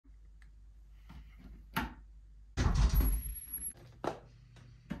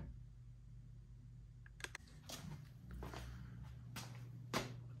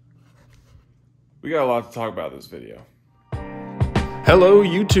We got a lot to talk about this video. Hello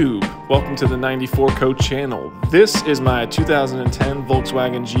YouTube, welcome to the 94 Coach channel. This is my 2010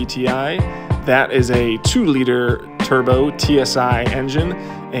 Volkswagen GTI. That is a 2-liter turbo TSI engine,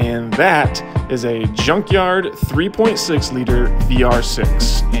 and that is a junkyard 3.6-liter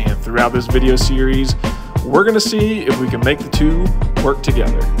VR6. And throughout this video series, we're going to see if we can make the two work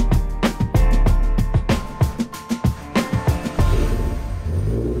together.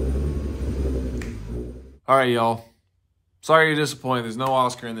 All right, y'all. Sorry you're disappointed. There's no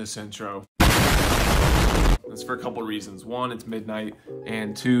Oscar in this intro. That's for a couple reasons. One, it's midnight,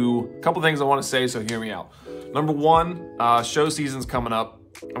 and two, a couple things I want to say, so hear me out. Number one, show season's coming up.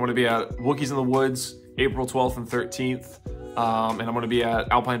 I'm going to be at Wookiees in the Woods, April 12th and 13th, and I'm going to be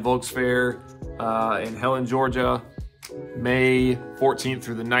at Alpine Volks Fair in Helen, Georgia, May 14th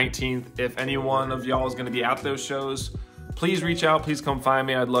through the 19th. If any one of y'all is going to be at those shows, please reach out, please come find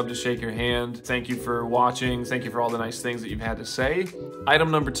me. I'd love to shake your hand. Thank you for watching. Thank you for all the nice things that you've had to say.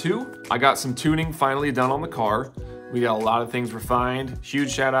 Item number two, I got some tuning finally done on the car. We got a lot of things refined. Huge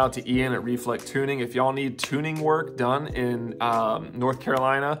shout out to Ian at Reflect Tuning. If y'all need tuning work done in North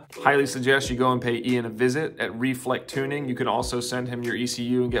Carolina, highly suggest you go and pay Ian a visit at Reflect Tuning. You can also send him your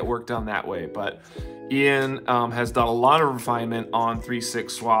ECU and get work done that way. But Ian has done a lot of refinement on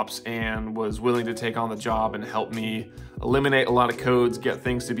 3.6 swaps and was willing to take on the job and help me eliminate a lot of codes, get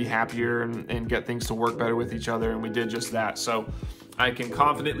things to be happier and get things to work better with each other, and we did just that. So I can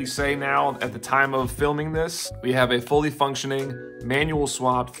confidently say now, at the time of filming this, we have a fully functioning, manual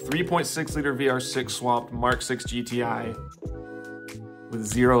swapped, 3.6-liter VR6 swapped Mark 6 GTI with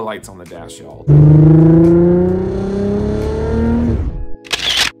 0 lights on the dash, y'all.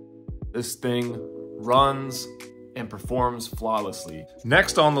 This thing runs and performs flawlessly.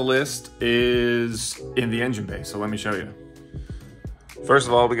 Next on the list is in the engine bay, so let me show you. First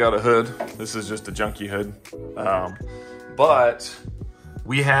of all, we got a hood. This is just a junky hood. But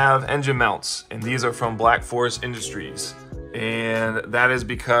we have engine mounts, and these are from Black Forest Industries. And that is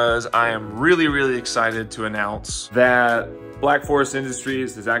because I am really excited to announce that Black Forest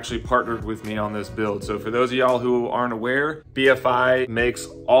Industries has actually partnered with me on this build. So for those of y'all who aren't aware, BFI makes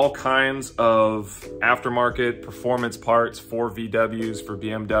all kinds of aftermarket performance parts for VWs, for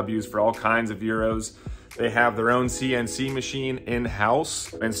BMWs, for all kinds of Euros. They have their own CNC machine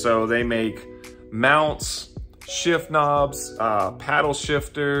in-house, and so they make mounts, shift knobs, paddle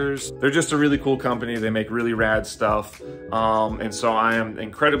shifters. They're just a really cool company. They make really rad stuff. And so I am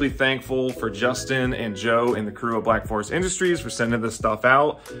incredibly thankful for Justin and Joe and the crew of Black Forest Industries for sending this stuff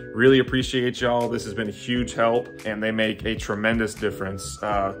out. Really appreciate y'all. This has been a huge help, and they make a tremendous difference.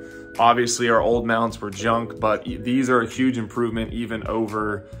 Obviously our old mounts were junk, but these are a huge improvement even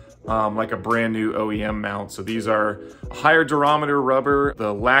over like a brand new OEM mount. So these are a higher durometer rubber,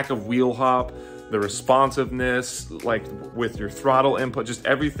 the lack of wheel hop, the responsiveness, like with your throttle input, just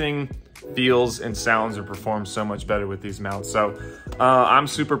everything feels and sounds and performs so much better with these mounts. So I'm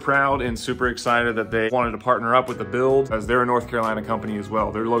super proud and super excited that they wanted to partner up with the build, as they're a North Carolina company as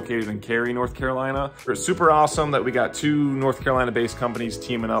well. They're located in Cary, North Carolina. It's super awesome that we got 2 North Carolina based companies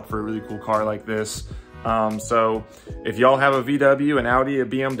teaming up for a really cool car like this. So if y'all have a VW, an Audi, a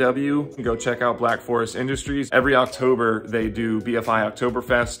BMW, go check out Black Forest Industries. Every October, they do BFI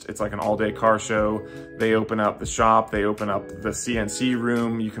Oktoberfest. It's like an all-day car show. They open up the shop, they open up the CNC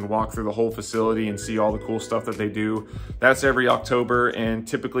room. You can walk through the whole facility and see all the cool stuff that they do. That's every October, and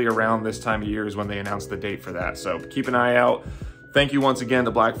typically around this time of year is when they announce the date for that. So keep an eye out. Thank you once again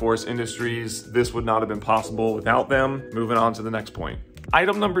to Black Forest Industries. This would not have been possible without them. Moving on to the next point.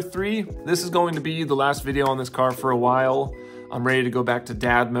 Item number 3, this is going to be the last video on this car for a while. I'm ready to go back to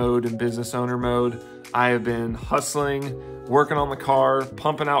dad mode and business owner mode. I have been hustling, working on the car,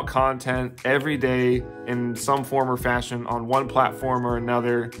 pumping out content every day in some form or fashion on one platform or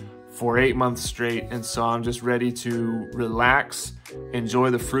another for 8 months straight. And so I'm just ready to relax, enjoy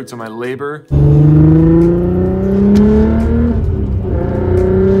the fruits of my labor.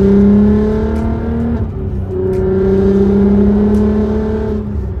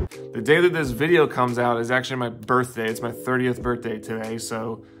 The day that this video comes out is actually my birthday. It's my 30th birthday today,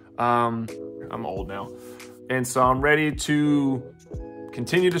 so I'm old now. And so I'm ready to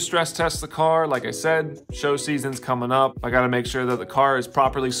continue to stress test the car. Like I said, show season's coming up. I gotta make sure that the car is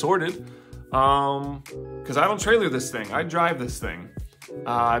properly sorted, because I don't trailer this thing, I drive this thing.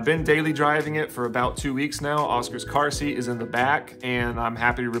 I've been daily driving it for about 2 weeks now. Oscar's car seat is in the back, and I'm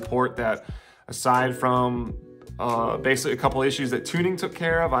happy to report that aside from basically a couple issues that tuning took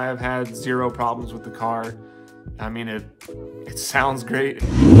care of, I have had 0 problems with the car. I mean, it sounds great.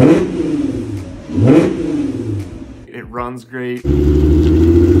 It runs great.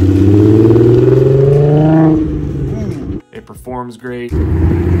 It performs great.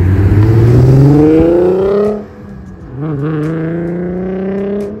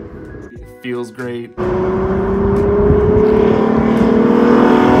 It feels great.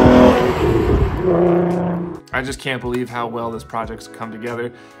 I just can't believe how well this project's come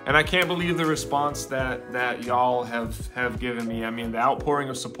together, and I can't believe the response that y'all have given me. I mean, the outpouring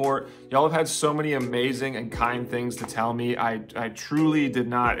of support. Y'all have had so many amazing and kind things to tell me. I truly did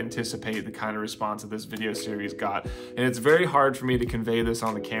not anticipate the kind of response that this video series got, and it's very hard for me to convey this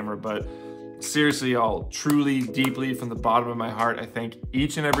on the camera, but seriously, y'all, truly, deeply, from the bottom of my heart, I thank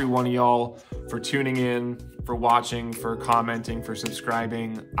each and every one of y'all for tuning in, for watching, for commenting, for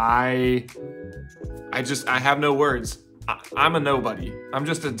subscribing. I have no words. I'm a nobody. I'm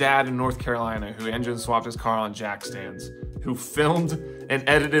just a dad in North Carolina who engine swapped his car on jack stands, who filmed and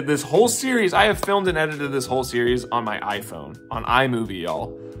edited this whole series. I have filmed and edited this whole series on my iPhone, on iMovie,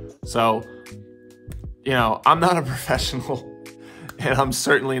 y'all. So, you know, I'm not a professional, and I'm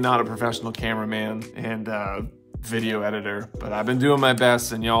certainly not a professional cameraman and video editor, but I've been doing my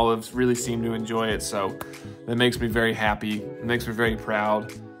best, and y'all have really seemed to enjoy it, so that makes me very happy. It makes me very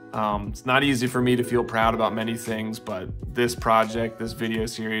proud. It's not easy for me to feel proud about many things, but this project, this video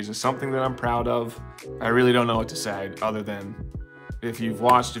series is something that I'm proud of. I really don't know what to say other than if you've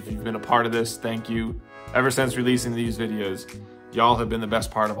watched, if you've been a part of this, thank you. Ever since releasing these videos, y'all have been the best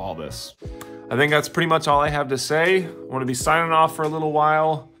part of all this. I think that's pretty much all I have to say. I want to be signing off for a little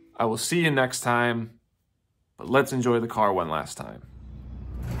while. I will see you next time, but let's enjoy the car one last time.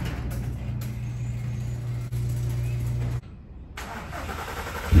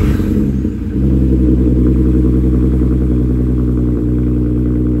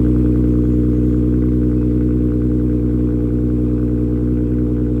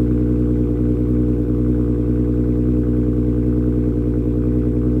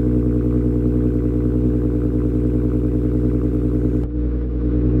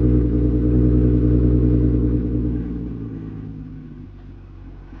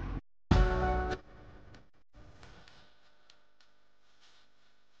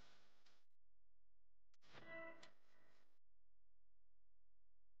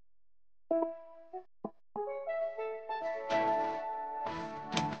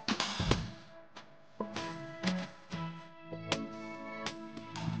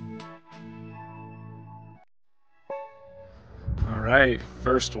 All right,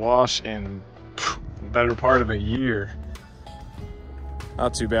 first wash in the better part of a year.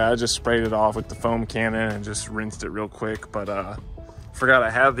 Not too bad. I just sprayed it off with the foam cannon and just rinsed it real quick, but forgot I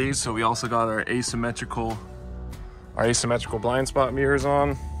have these, so we also got our asymmetrical blind spot mirrors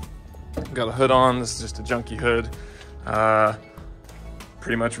on. Got a hood on. This is just a junky hood.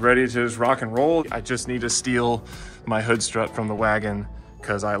 Pretty much ready to just rock and roll. I just need to steal my hood strut from the wagon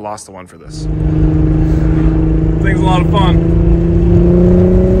because I lost the one for this. Thing's a lot of fun.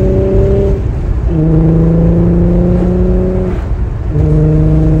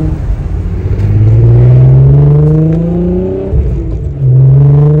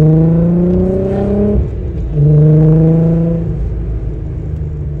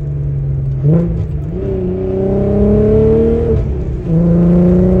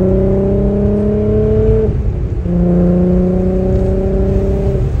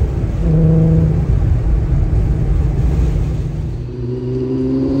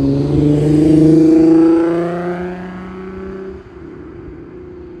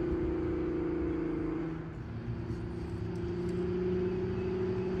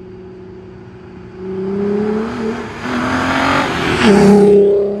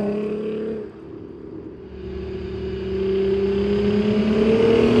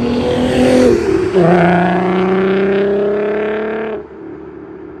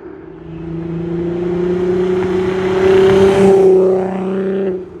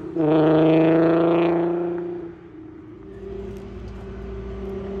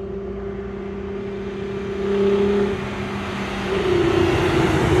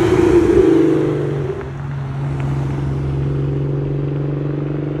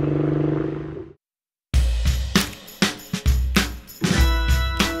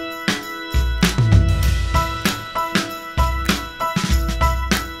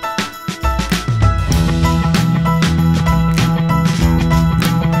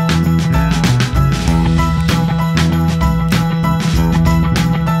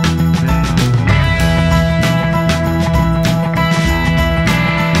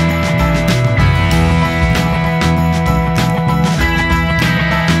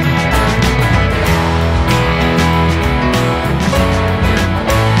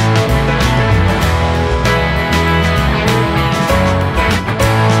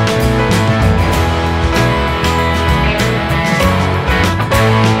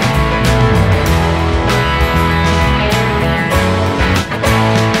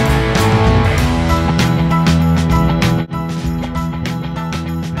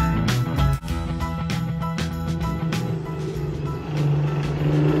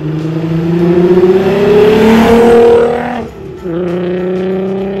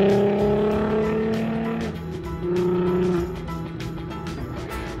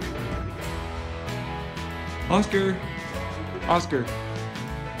 Oscar! Oscar!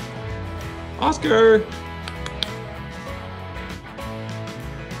 Oscar!